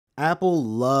Apple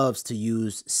loves to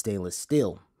use stainless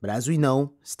steel, but as we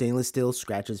know, stainless steel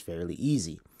scratches fairly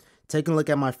easy. Taking a look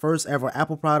at my first ever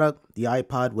Apple product, the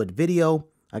iPod with video.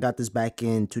 I got this back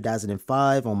in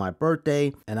 2005 on my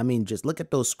birthday, and I mean, just look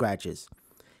at those scratches.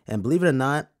 And believe it or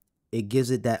not, it gives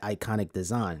it that iconic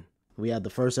design. We have the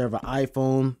first ever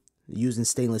iPhone using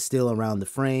stainless steel around the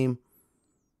frame.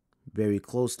 Very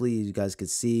closely, as you guys can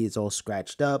see, it's all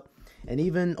scratched up. And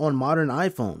even on modern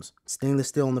iPhones, stainless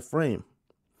steel on the frame.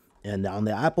 And on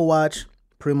the Apple Watch,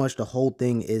 pretty much the whole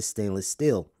thing is stainless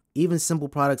steel. Even simple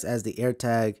products as the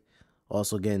AirTag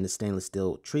also getting the stainless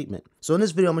steel treatment. So in this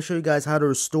video, I'm gonna show you guys how to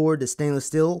restore the stainless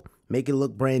steel, make it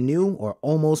look brand new or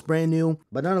almost brand new.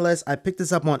 But nonetheless, I picked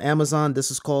this up on Amazon.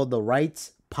 This is called the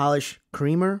Wrights Polish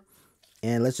Creamer.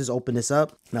 And let's just open this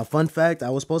up. Now, fun fact, I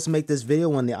was supposed to make this video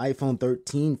when the iPhone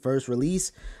 13 first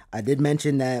release. I did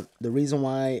mention that the reason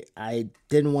why I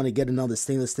didn't want to get another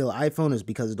stainless steel iPhone is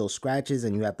because of those scratches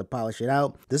and you have to polish it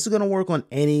out. This is going to work on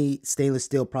any stainless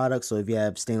steel product. So if you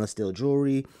have stainless steel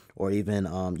jewelry or even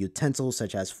utensils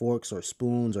such as forks or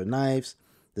spoons or knives,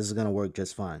 this is going to work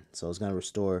just fine. So it's going to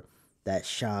restore that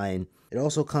shine. It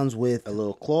also comes with a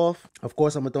little cloth. Of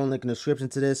course, I'm going to throw a link in the description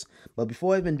to this. But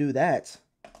before I even do that,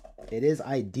 it is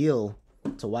ideal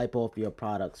to wipe off your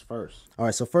products first. All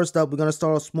right, so first up, we're going to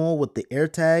start off small with the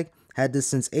AirTag. Had this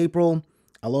since April.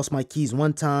 I lost my keys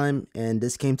one time, and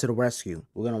this came to the rescue.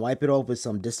 We're going to wipe it off with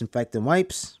some disinfectant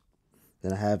wipes.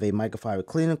 Then I have a microfiber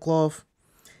cleaning cloth.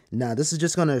 Now, this is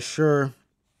just going to assure,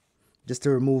 just to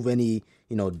remove any,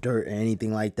 dirt or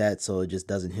anything like that, so it just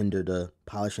doesn't hinder the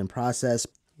polishing process.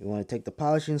 You want to take the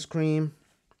polishing cream,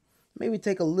 maybe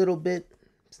take a little bit.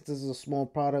 Since this is a small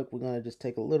product, we're going to just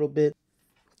take a little bit.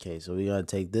 Okay, so we're going to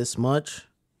take this much,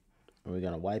 and we're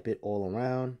going to wipe it all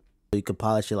around. You can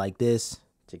polish it like this.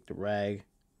 Take the rag.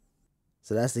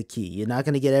 So that's the key. You're not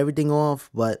going to get everything off,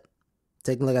 but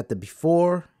take a look at the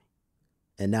before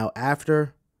and now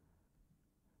after.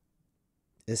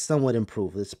 It's somewhat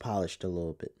improved. It's polished a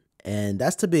little bit. And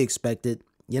that's to be expected.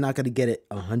 You're not going to get it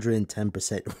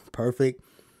 110% perfect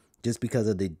just because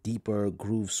of the deeper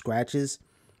groove scratches.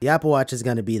 The Apple Watch is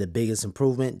going to be the biggest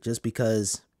improvement just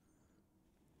because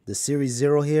the Series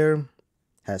 0 here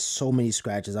has so many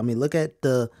scratches. I mean, look at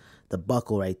the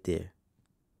buckle right there.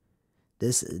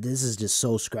 This is just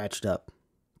so scratched up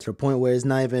to the point where it's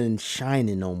not even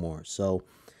shining no more. So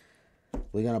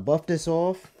we're going to buff this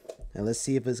off and let's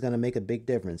see if it's going to make a big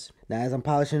difference. Now, as I'm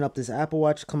polishing up this Apple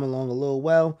Watch, coming along a little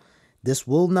well, this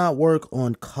will not work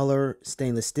on color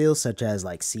stainless steel such as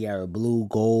like Sierra Blue,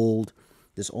 Gold.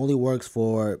 This only works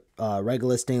for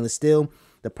regular stainless steel.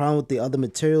 The problem with the other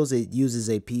materials, it uses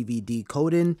a PVD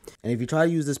coating. And if you try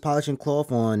to use this polishing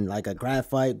cloth on like a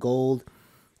graphite, gold,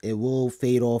 it will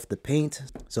fade off the paint.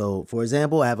 So for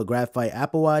example, I have a graphite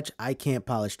Apple Watch. I can't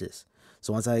polish this.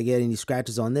 So once I get any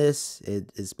scratches on this,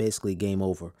 it's basically game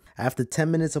over. After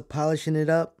 10 minutes of polishing it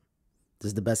up, this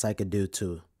is the best I could do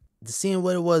too. To seeing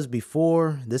what it was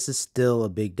before, this is still a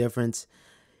big difference.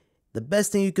 The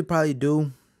best thing you could probably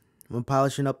do when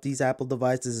polishing up these Apple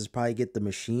devices is probably get the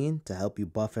machine to help you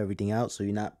buff everything out so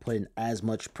you're not putting as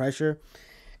much pressure,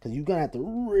 because you're going to have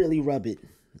to really rub it.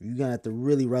 You're going to have to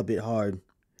really rub it hard.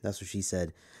 That's what she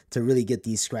said, to really get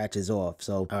these scratches off.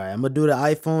 So, all right, I'm going to do the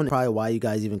iPhone. Probably why you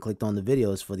guys even clicked on the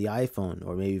videos for the iPhone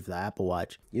or maybe for the Apple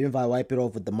Watch. Even if I wipe it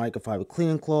off with the microfiber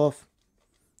cleaning cloth,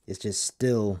 it's just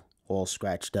still all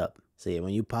scratched up. So yeah,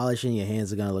 when you polishing, your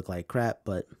hands are going to look like crap.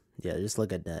 But yeah, just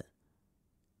look at that.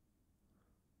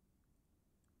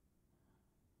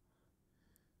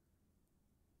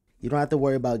 You don't have to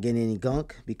worry about getting any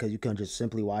gunk because you can just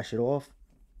simply wash it off.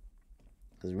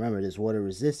 Because remember, there's water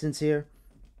resistance here.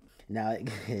 Now,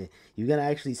 you're going to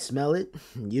actually smell it.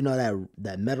 You know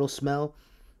that metal smell.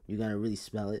 You're going to really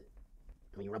smell it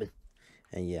when you rub it.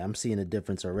 And yeah, I'm seeing a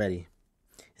difference already.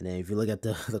 And then if you look at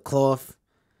the cloth,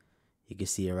 you can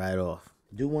see it right off.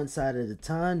 Do one side at a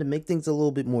time to make things a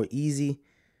little bit more easy.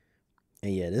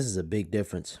 And yeah, this is a big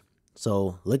difference.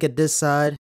 So look at this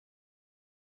side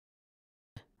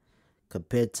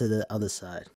compared to the other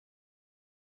side.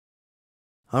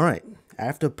 All right,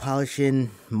 after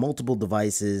polishing multiple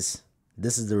devices,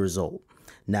 this is the result.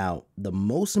 Now, the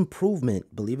most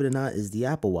improvement, believe it or not, is the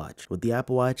Apple Watch. With the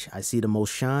Apple Watch, I see the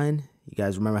most shine. You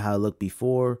guys remember how it looked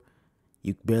before?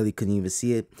 You barely couldn't even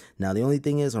see it. Now, the only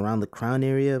thing is around the crown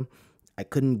area, I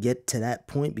couldn't get to that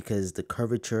point because the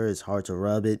curvature is hard to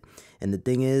rub it. And the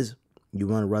thing is, you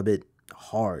want to rub it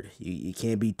hard. You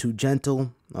can't be too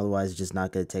gentle, otherwise it's just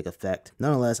not going to take effect.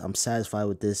 Nonetheless, I'm satisfied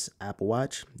with this Apple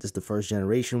Watch. This is the first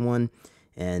generation one,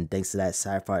 and thanks to that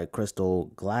sapphire crystal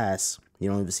glass, you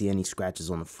don't even see any scratches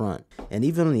on the front. And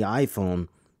even on the iPhone,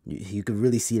 you could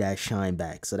really see that shine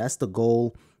back. So that's the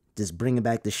goal. Just bringing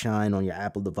back the shine on your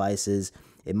Apple devices.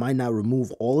 It might not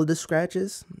remove all of the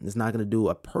scratches. It's not going to do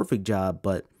a perfect job,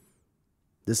 but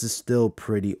this is still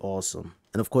pretty awesome.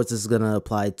 And of course, this is going to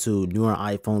apply to newer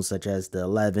iPhones such as the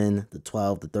 11, the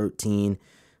 12, the 13.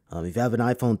 If you have an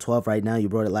iPhone 12 right now, you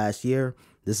bought it last year,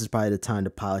 this is probably the time to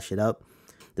polish it up.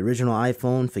 The original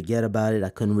iPhone, forget about it. I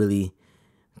couldn't really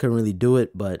do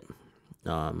it, but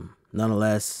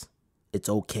nonetheless, it's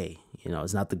okay. You know,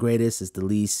 it's not the greatest, it's the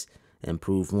least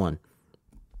improved one.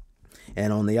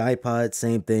 And on the iPod,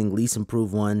 same thing, least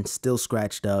improved one, still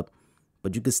scratched up,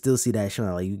 but you can still see that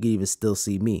shine. Like, you can even still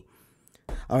see me.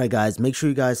 Alright guys, make sure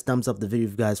you guys thumbs up the video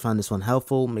if you guys found this one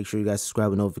helpful. Make sure you guys subscribe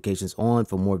with notifications on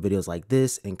for more videos like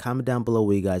this, and comment down below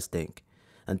what you guys think.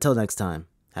 Until next time,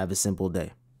 have a simple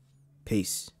day.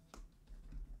 Peace.